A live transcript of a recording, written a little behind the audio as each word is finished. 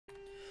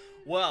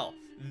Well,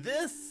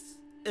 this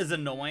is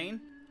annoying.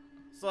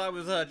 So I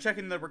was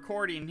checking the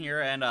recording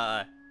here, and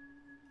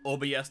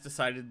OBS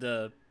decided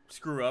to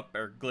screw up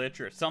or glitch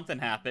or something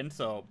happened,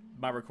 so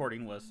my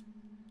recording was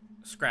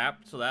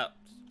scrapped. So that,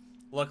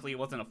 luckily, it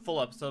wasn't a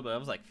full episode, but it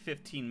was like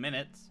 15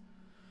 minutes.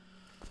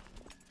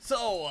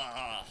 So,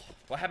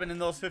 what happened in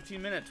those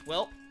 15 minutes?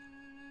 Well,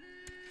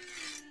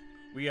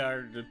 we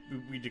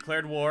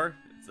declared war.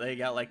 They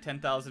got like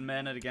 10,000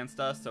 men against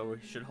us, so we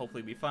should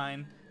hopefully be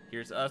fine.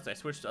 Here's us. I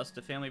switched us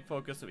to family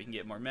focus so we can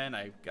get more men.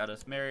 I got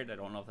us married. I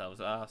don't know if that was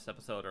the last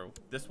episode or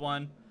this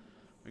one.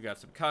 We got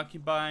some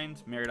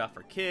concubines, married off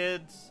our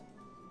kids.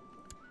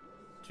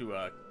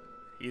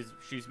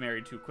 She's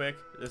married too quick.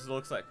 This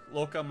looks like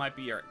Loka might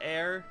be our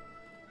heir.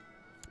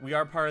 We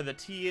are part of the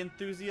tea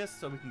enthusiasts,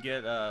 so we can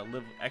get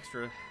live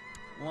extra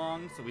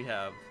long. So we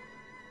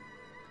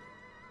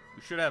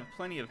should have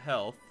plenty of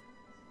health.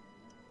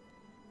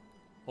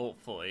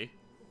 Hopefully.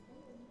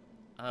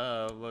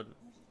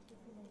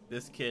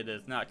 This kid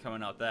is not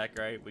coming out that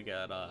great. We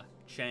got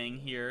Chang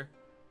here,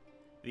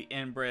 the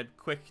inbred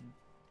quick,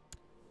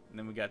 and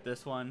then we got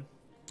this one.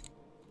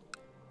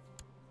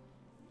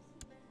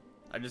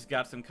 I just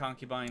got some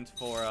concubines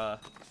for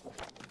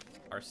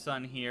our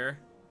son here.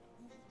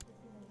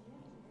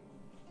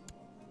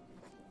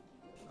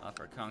 Off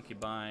our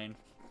concubine.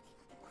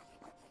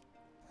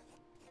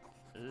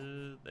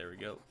 There we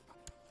go.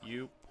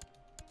 You.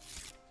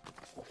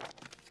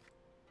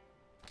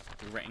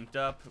 We ranked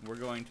up. We're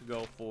going to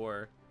go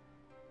for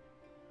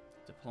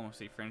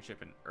diplomacy,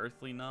 friendship, and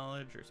earthly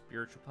knowledge, or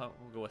spiritual power.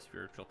 We'll go with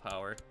spiritual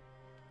power.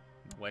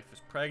 My wife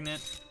is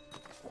pregnant.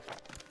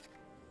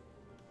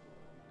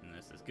 And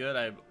this is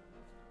good.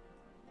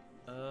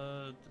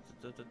 One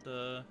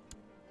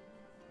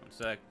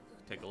sec.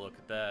 Take a look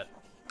at that.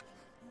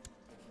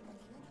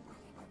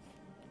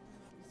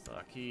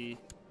 Saki.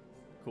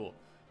 Cool.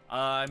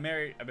 I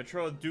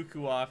betrothed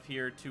Dooku off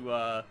here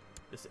to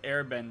this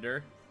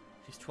airbender.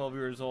 She's 12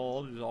 years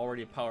old. She's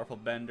already a powerful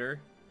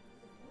bender.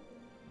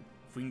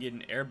 If we can get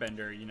an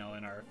airbender, you know,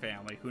 in our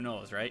family, who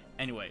knows, right?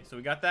 Anyway, so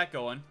we got that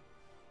going.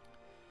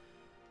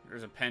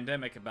 There's a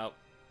pandemic about,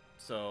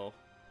 so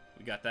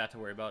we got that to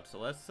worry about. So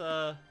let's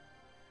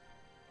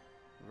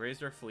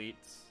raise our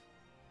fleets.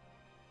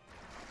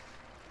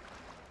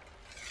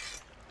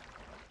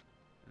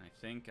 And I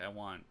think I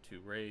want to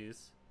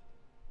raise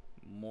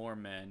more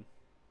men.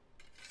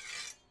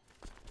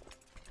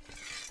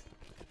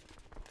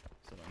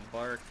 So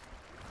embark,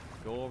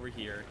 go over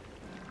here.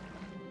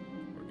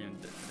 We're gonna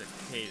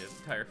dedicate an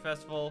entire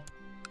festival.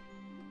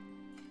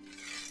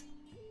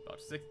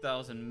 About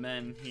 6,000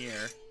 men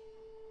here.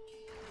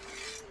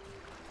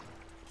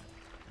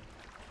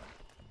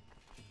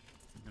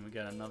 And we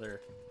got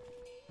another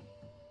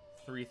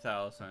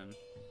 3,000,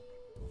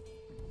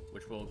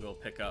 which we'll go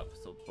pick up.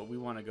 So, but we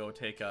want to go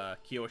take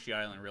Kyoshi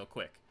Island real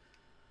quick.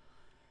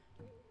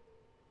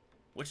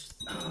 Which,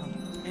 oh,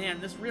 man,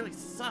 this really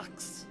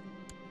sucks.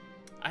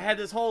 I had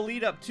this whole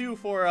lead up too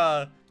for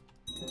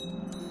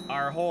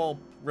our whole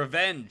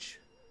revenge.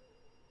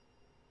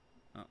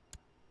 Oh,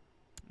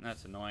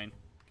 that's annoying.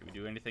 Can we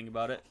do anything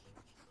about it?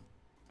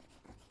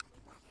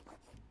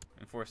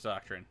 Enforce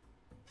doctrine.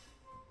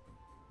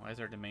 Why is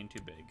our domain too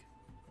big?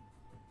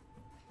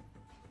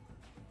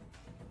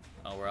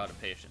 Oh, we're out of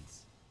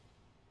patience.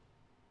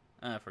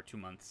 For 2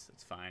 months,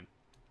 it's fine.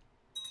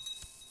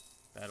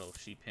 Battle of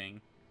Shiping.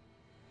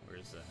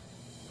 Where's that?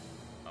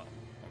 Oh,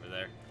 over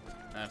there.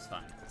 That's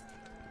fine.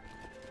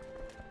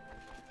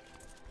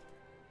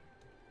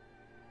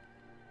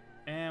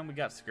 And we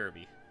got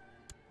scurvy.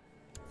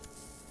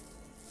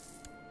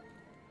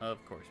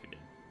 Of course we did.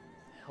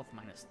 Health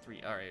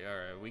 -3. Alright,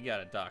 alright. We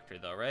got a doctor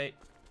though, right?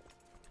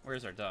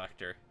 Where's our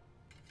doctor?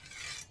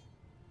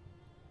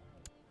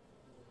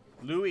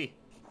 Louis!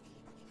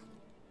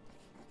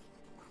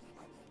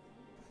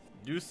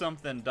 Do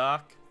something,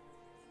 Doc.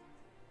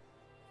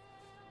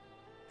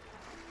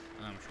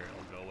 I'm sure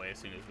it'll go away as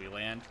soon as we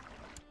land.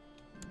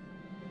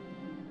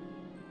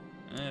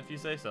 If you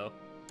say so.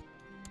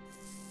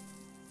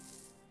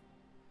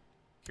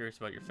 Curious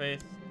about your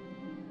faith.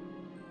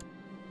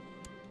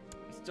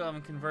 You still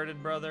haven't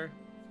converted, brother?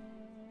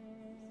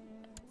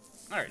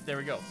 Alright, there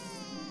we go.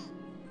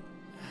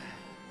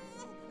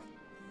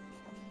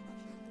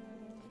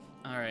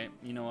 Alright,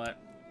 you know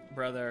what?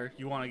 Brother,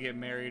 you want to get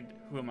married?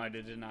 Who am I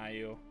to deny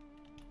you?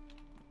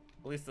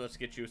 At least let's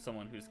get you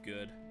someone who's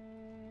good.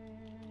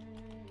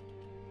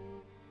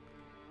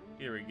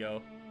 Here we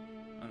go.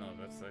 Oh no,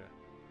 that's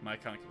my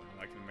concubine. I'm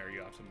not gonna marry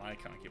you off to my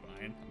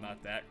concubine. I'm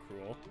not that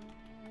cruel.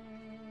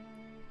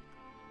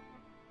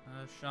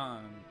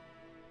 Sean.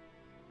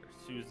 Or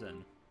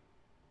Susan.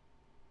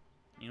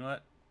 You know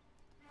what?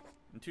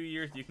 In 2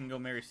 years, you can go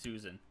marry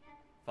Susan.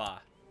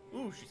 Fa.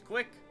 Ooh, she's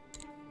quick.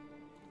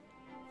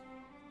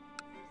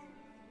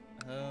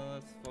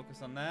 Let's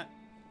focus on that.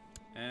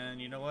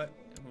 And you know what?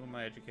 Who am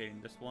I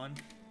educating? This one?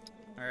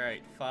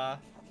 Alright, Fa.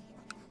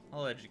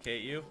 I'll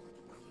educate you.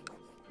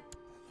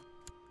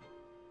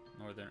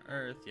 Northern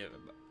Earth, yeah.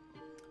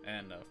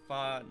 And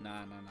Fa.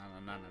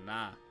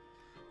 Nah.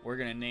 We're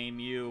gonna name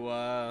you,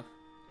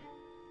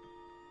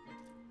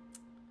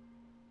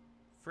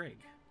 Frig.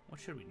 What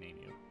should we name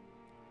you?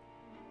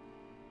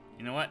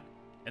 You know what?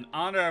 In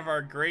honor of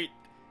our great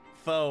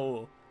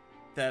foe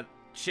that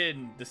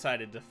Chin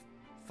decided to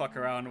fuck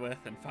around with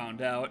and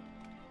found out,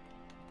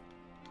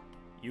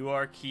 you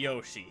are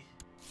Kyoshi.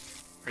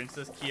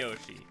 Princess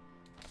Kyoshi.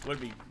 Would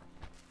be...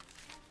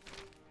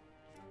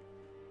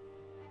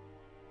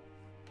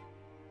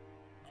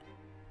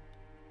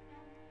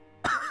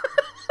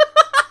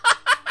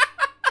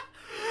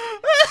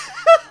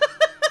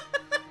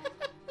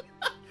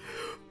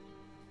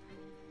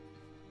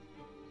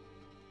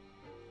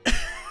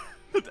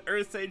 The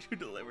Earth Sage who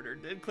delivered her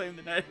did claim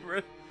the night for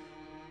it.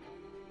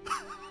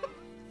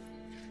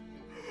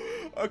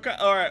 Okay,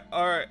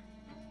 alright.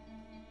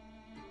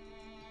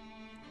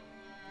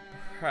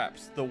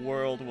 Perhaps the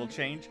world will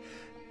change.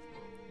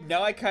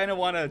 Now I kind of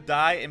want to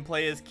die and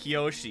play as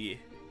Kyoshi,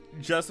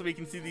 just so we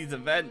can see these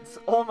events.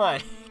 Oh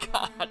my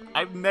god,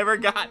 I've never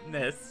gotten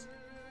this.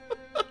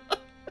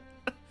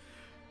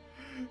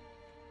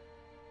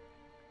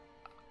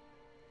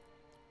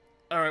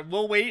 Alright,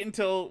 we'll wait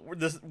until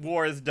this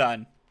war is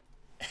done.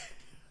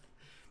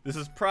 This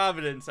is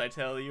Providence, I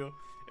tell you.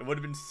 It would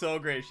have been so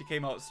great if she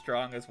came out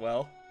strong as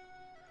well.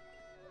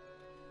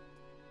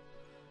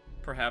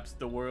 Perhaps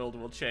the world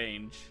will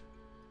change.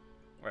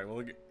 Alright,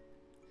 well,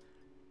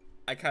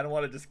 I kind of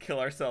want to just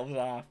kill ourselves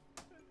off.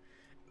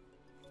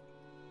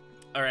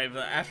 Alright,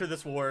 but after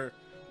this war,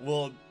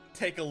 we'll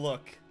take a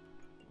look.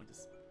 We'll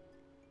just...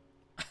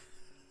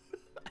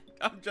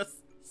 I'm just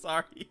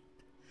sorry.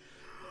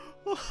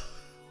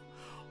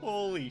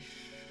 Holy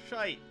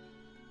shite.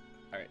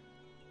 Alright.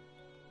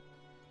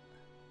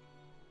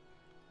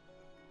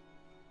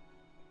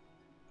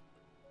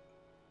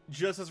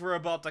 Just as we're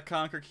about to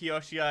conquer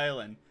Kyoshi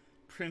Island,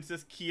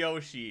 Princess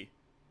Kyoshi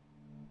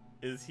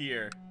is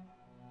here.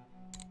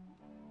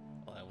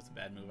 Oh, that was a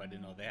bad move. I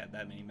didn't know they had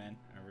that many men.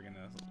 Are we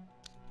gonna...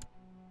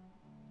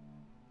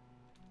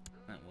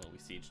 Oh, well, we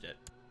sieged it.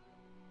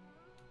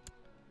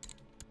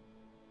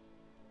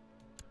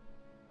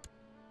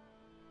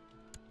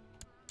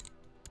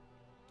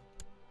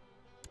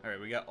 Alright,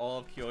 we got all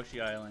of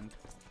Kyoshi Island.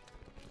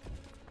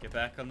 Get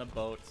back on the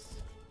boats.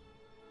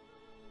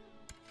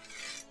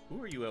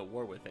 Who are you at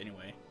war with,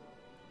 anyway?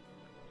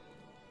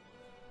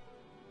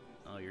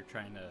 Oh, you're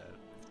trying to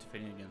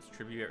defend against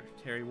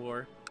tributary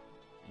war,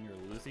 and you're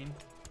losing?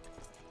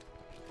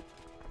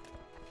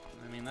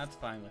 I mean, that's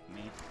fine with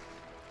me.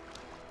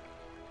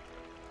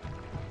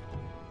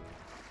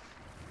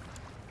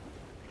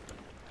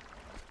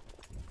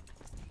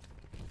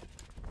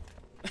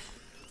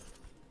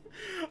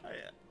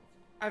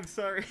 I'm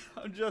sorry,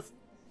 I'm just...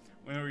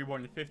 When were you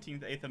born? The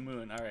 15th, 8th of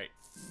Moon, alright.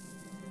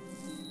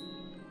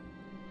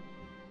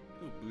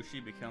 Ooh, Bushi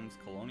becomes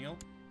colonial?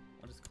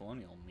 What does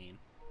colonial mean?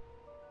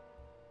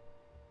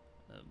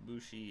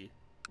 Bushi...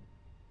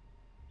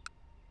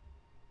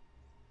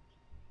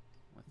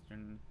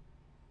 Western...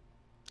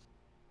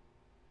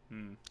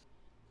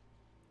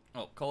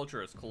 Oh,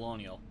 culture is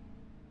colonial.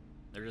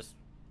 They're just...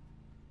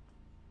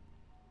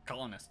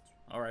 colonists.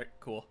 Alright,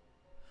 cool.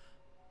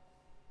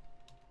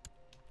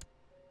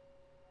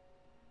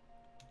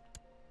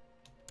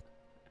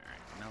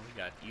 Now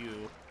we got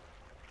you.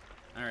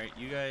 Alright,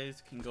 you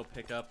guys can go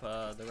pick up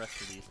the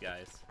rest of these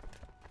guys.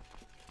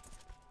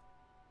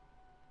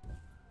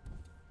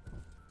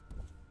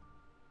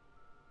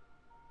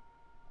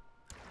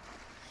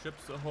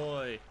 Ships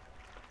ahoy!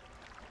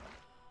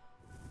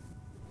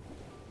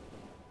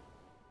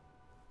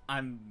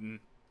 I'm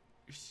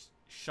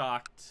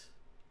shocked.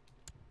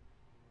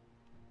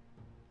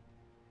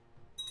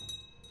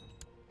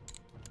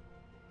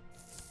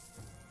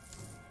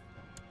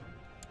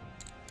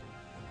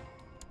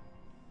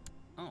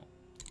 Oh.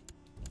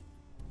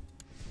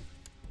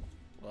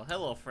 Well,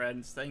 hello,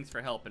 friends. Thanks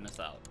for helping us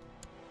out.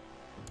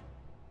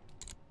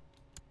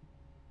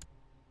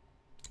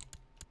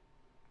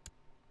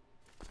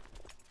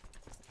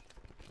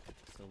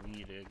 So we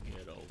need to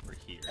get over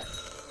here.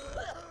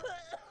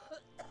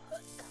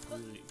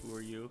 Who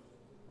are you?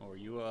 Oh, are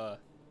you,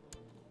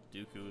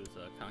 Dooku's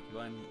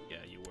concubine? Yeah,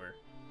 you were.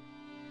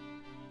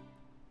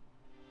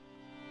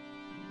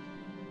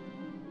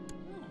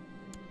 Oh.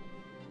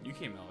 You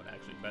came out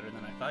actually better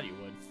than I thought you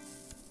would.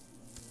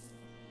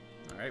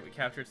 Alright, we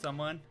captured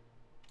someone.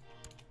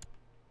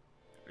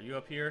 Are you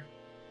up here?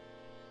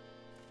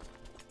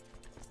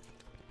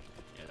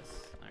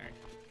 Yes, alright.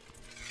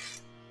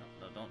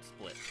 No, don't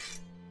split.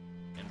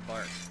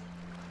 Embark.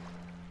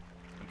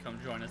 And come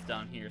join us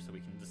down here so we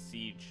can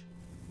besiege.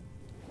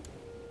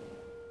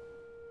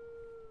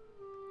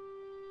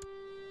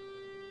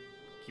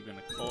 Keeping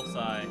a close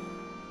eye.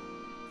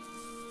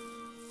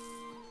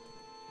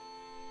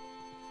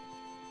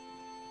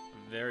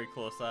 A very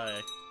close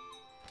eye.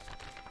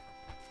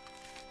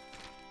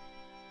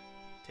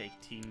 Take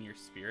teen-year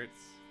spirits.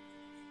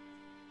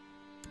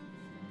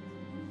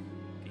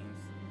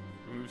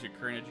 Removes your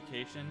current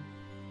education.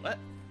 What?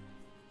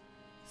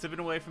 Sipping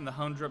away from the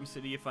humdrum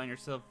city, you find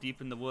yourself deep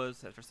in the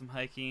woods after some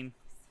hiking.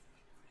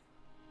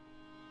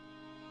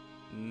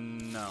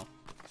 No.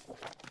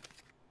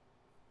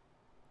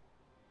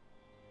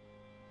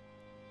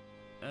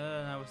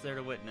 Now was there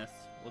to witness.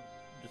 We'll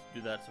just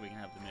do that so we can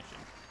have the mission.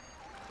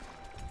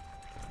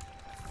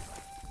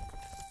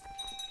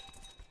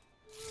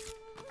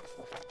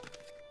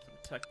 Some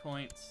tech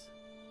points.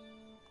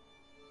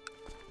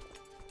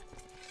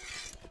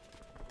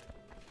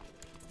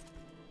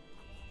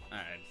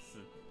 Alright,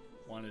 just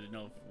wanted to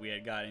know if we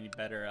had got any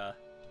better,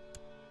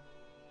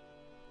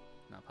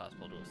 not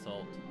possible to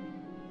assault.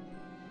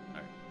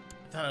 Alright.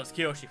 I thought it was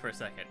Kyoshi for a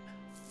second.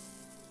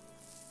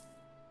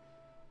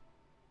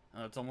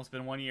 Oh, it's almost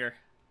been 1 year.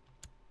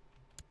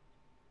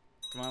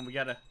 Come on, we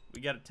gotta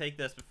take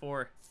this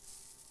before.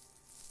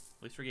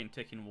 At least we're getting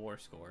ticking war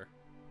score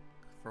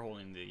for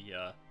holding the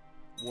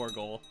war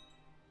goal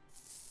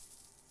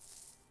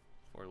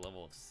for a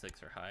level of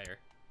 6 or higher.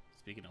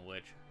 Speaking of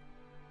which,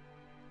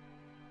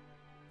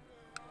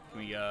 can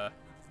we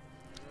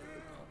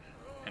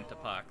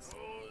Pentapox.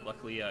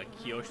 Luckily,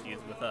 Kyoshi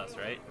is with us,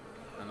 right?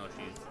 I know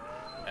she's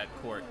at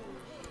court.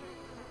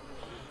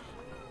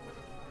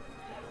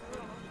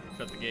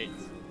 Shut the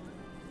gates.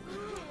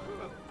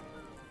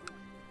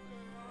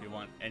 Do you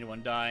want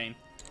anyone dying?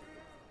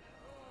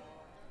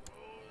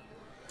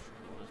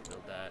 We'll just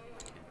build that. We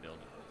can build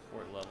a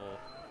fort level.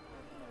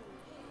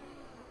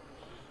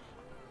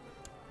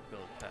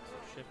 Build a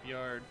castle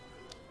shipyard.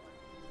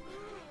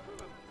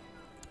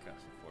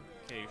 Castle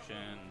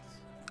fortifications.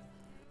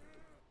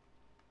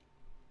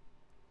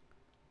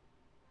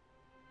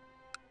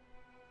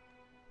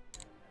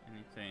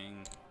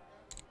 Anything?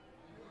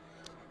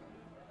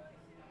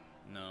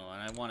 No,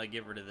 and I want to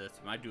get rid of this.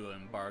 I might do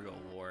an embargo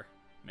war.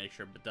 Make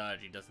sure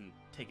Badaji doesn't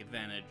take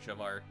advantage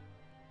of our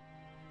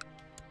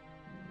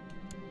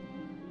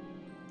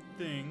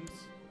things.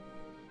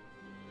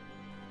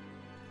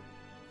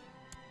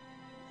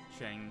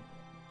 Cheng.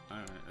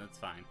 Alright, that's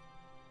fine.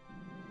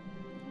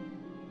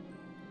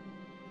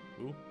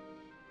 Who?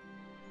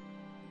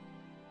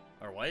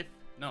 Our wife?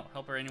 No,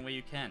 help her any way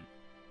you can.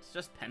 It's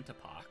just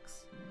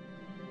Pentapox.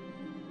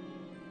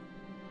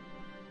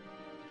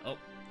 Oh.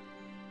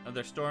 Oh,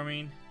 they're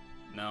storming.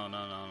 No,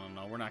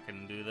 we're not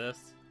gonna do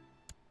this.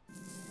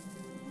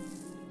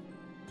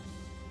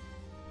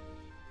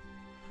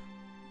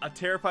 A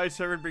terrified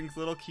servant brings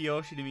little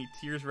Kyoshi to me,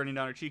 tears running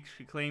down her cheeks.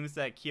 She claims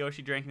that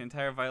Kyoshi drank an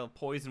entire vial of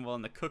poison while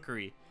in the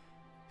cookery.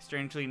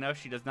 Strangely enough,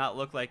 she does not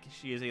look like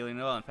she is alien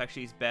at all. In fact,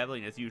 she's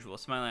babbling as usual,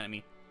 smiling at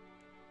me.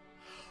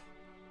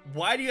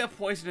 Why do you have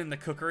poison in the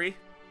cookery?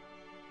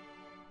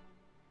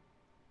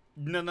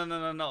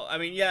 No. I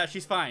mean, yeah,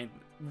 she's fine.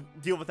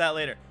 Deal with that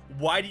later.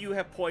 Why do you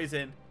have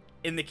poison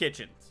in the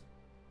kitchens?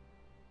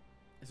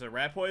 Is it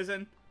rat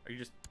poison? Or are you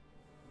just...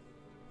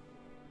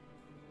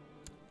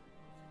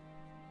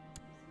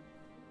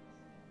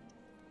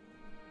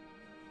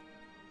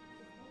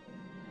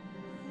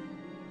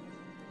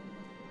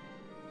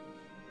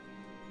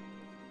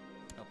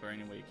 Help her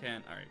any way you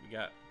can. Alright, we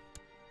got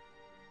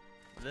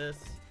this.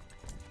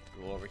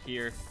 Go over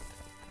here.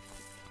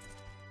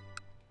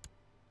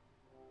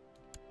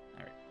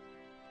 Alright.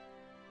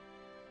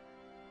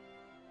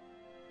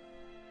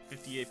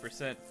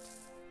 58%.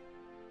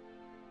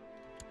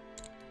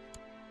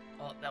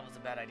 Oh, that was a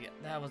bad idea.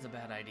 That was a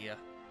bad idea.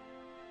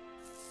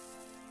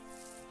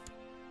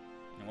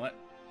 You know what?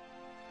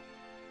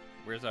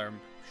 Where's our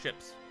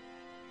ships?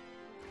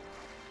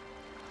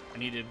 I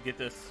need to get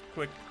this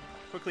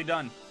quickly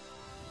done.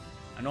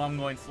 I know I'm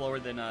going slower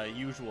than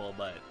usual,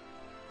 but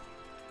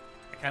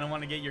I kind of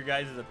want to get your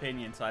guys'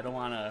 opinion, so I don't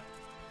want to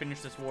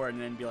finish this war and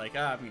then be like,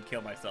 I'm going to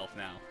kill myself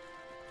now.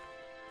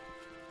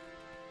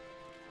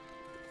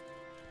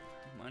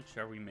 How much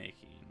are we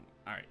making?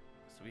 Alright,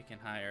 so we can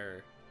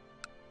hire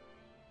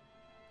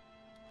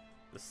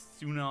the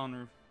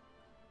Sunon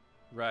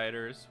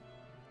riders,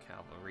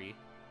 cavalry.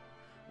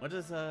 What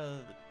is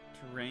the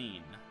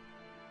terrain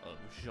of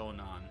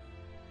Jonan?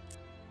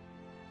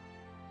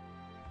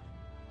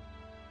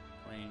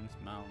 Plains,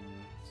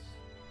 mountains.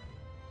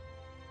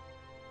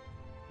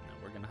 No,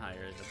 we're gonna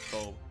hire the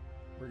bow.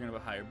 We're gonna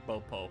hire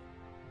Bopo.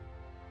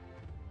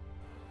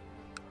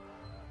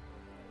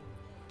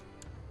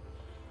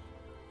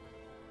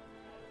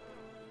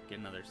 Get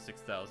another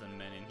 6,000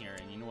 men in here,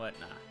 and you know what?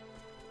 Nah.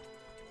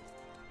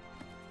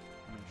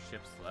 How many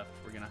ships left?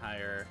 We're gonna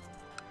hire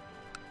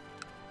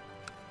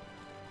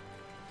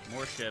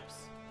more ships.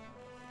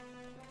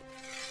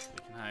 We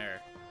can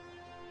hire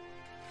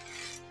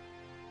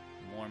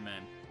more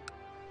men.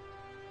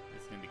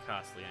 It's gonna be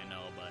costly, I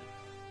know, but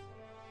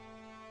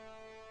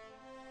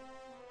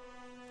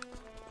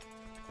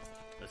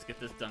let's get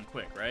this done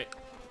quick, right?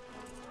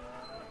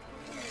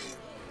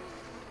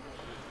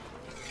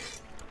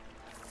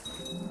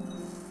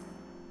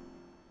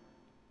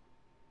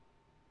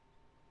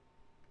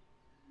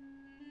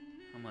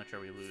 How much are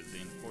we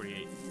losing?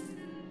 48.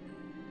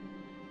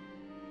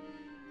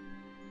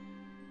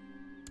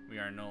 We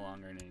are no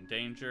longer in any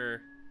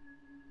danger.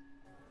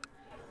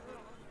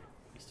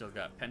 We still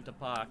got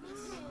Pentapox.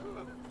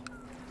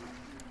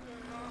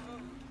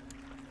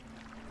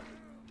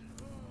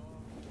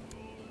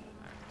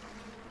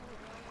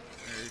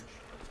 Urge.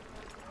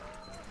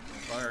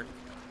 Bark.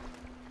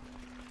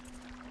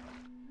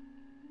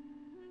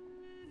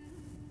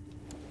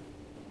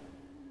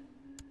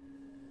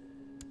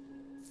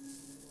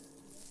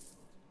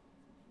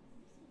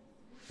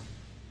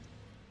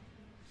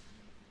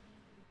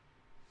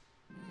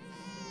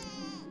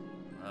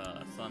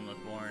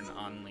 born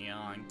on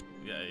Leon.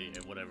 Yeah,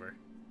 whatever.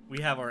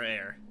 We have our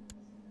heir.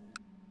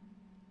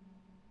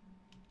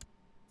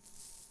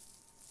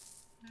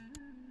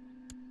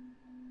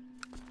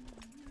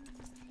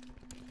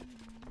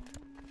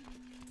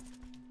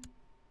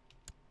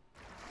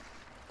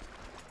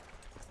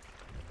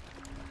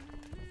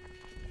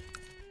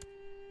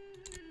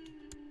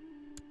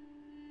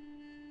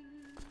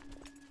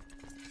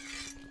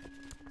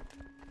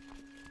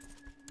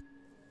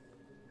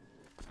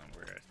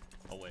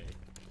 Away.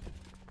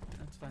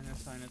 That's fine,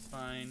 that's fine, that's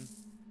fine.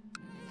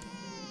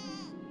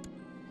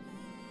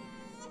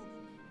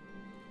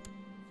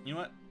 You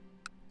know what?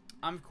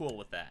 I'm cool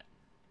with that.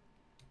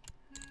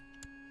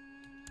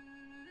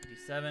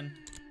 87.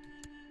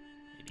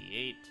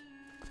 88.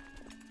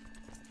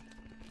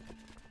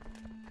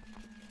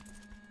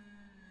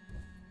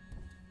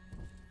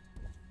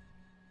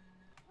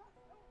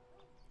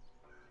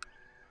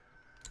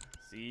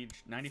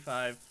 Siege.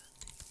 95.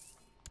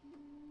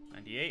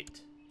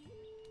 98.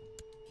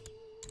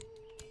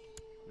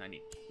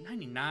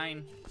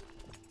 99.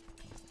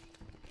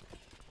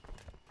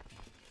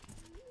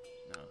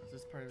 No, is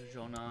this part of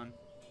Jonan?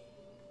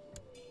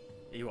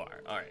 You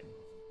are. Alright.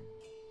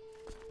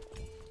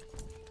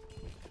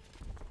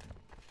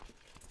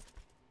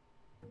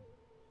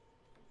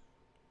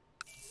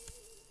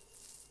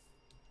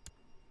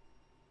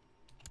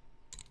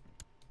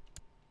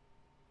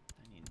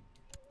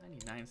 I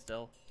need 99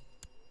 still.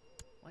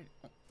 Why?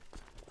 Oh.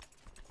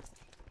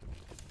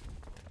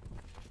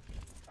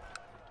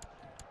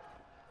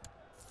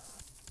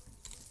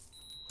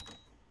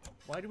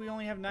 Why do we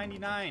only have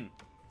 99?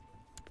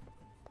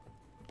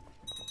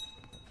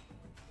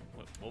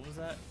 What was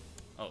that?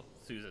 Oh,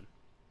 Susan.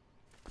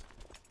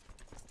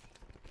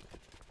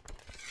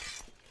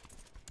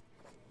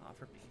 Oh,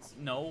 for Pete's.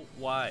 No,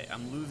 why?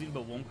 I'm losing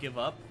but won't give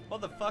up? What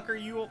the fuck are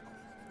you?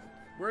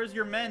 Where's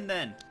your men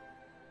then?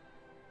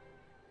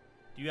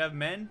 Do you have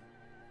men?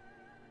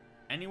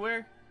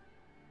 Anywhere?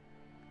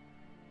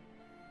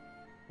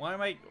 Why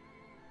am I...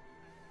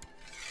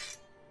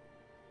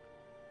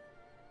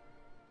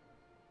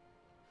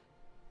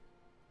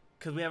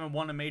 Because we haven't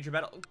won a major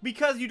battle.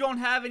 Because you don't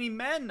have any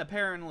men,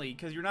 apparently.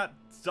 Because you're not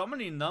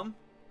summoning them.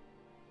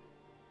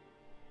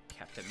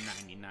 Capped at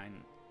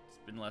 99. It's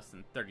been less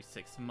than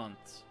 36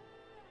 months.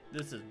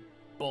 This is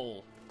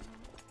bull.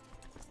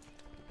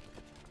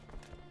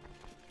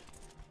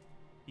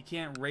 He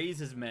can't raise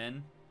his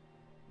men.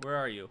 Where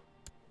are you?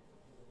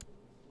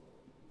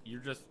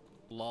 You're just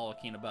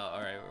lollocking about.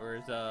 Alright,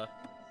 where's,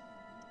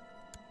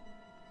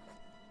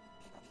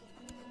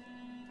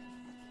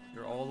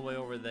 You're all the way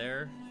over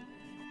there.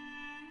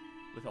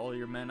 With all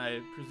your men, I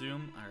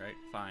presume? Alright,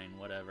 fine,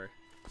 whatever.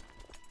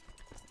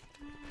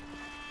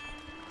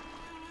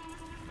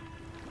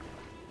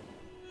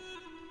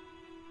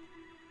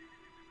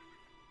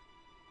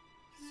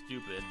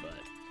 Stupid, but...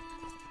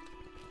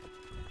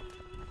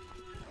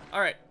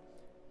 Alright.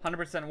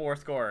 100% war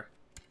score.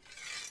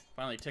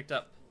 Finally ticked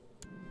up.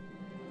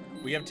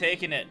 We have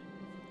taken it.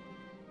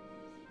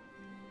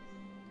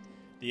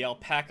 The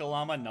alpaca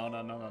llama? No,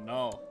 no, no, no,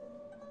 no.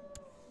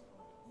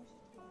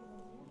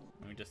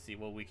 Let me just see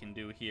what we can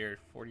do here.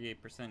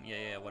 48%,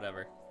 yeah,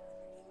 whatever.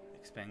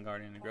 Expand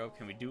Guardian and Grove.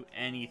 Can we do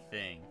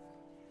anything?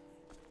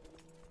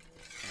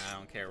 I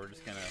don't care, we're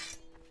just gonna...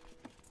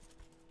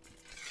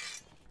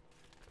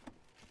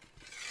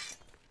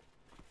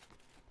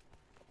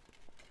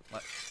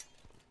 What?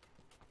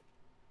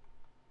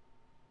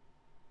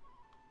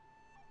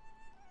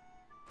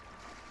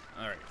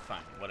 Alright,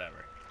 fine,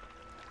 whatever.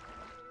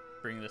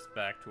 Bring this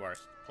back to our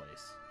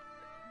place.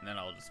 And then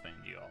I'll disband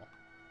you all.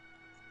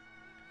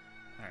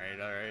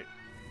 Alright, alright.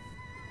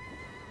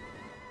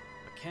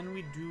 But can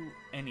we do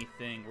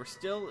anything? We're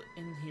still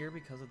in here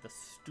because of the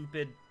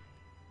stupid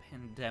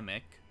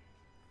pandemic.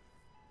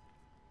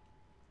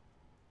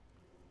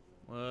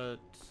 What?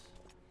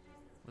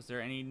 Was there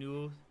any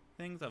new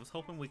things? I was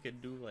hoping we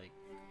could do, like,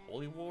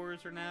 Holy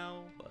Wars or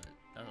now, but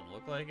doesn't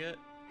look like it.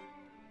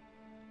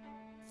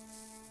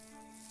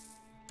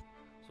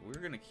 So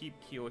we're gonna keep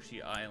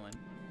Kyoshi Island.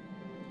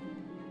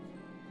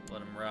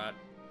 Let him rot.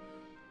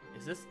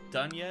 Is this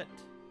done yet?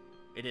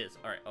 It is.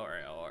 Alright,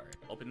 alright, alright.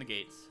 Open the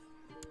gates.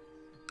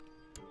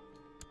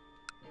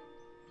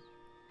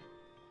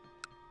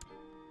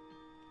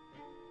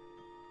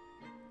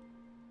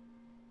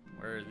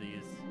 Where are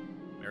these?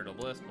 Marital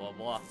bliss, blah,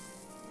 blah.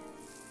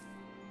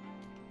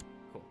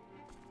 Cool.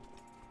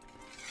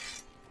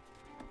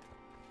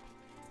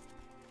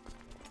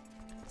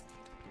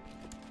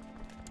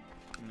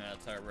 And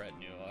that's our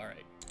retinue.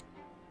 Alright.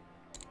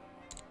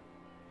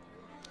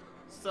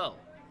 So.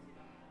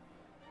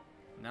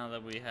 Now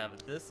that we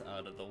have this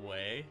out of the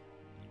way,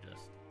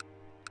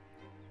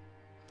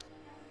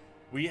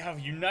 we have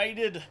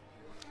united.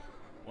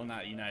 Well,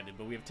 not united,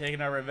 but we have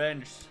taken our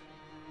revenge.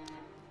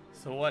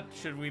 So what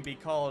should we be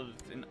called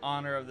in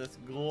honor of this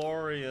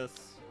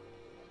glorious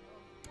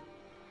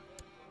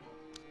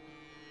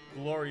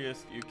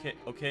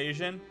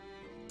occasion?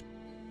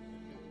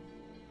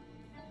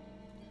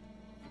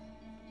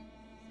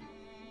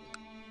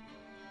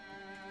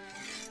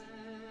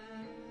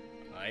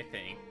 I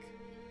think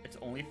it's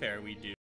only fair we do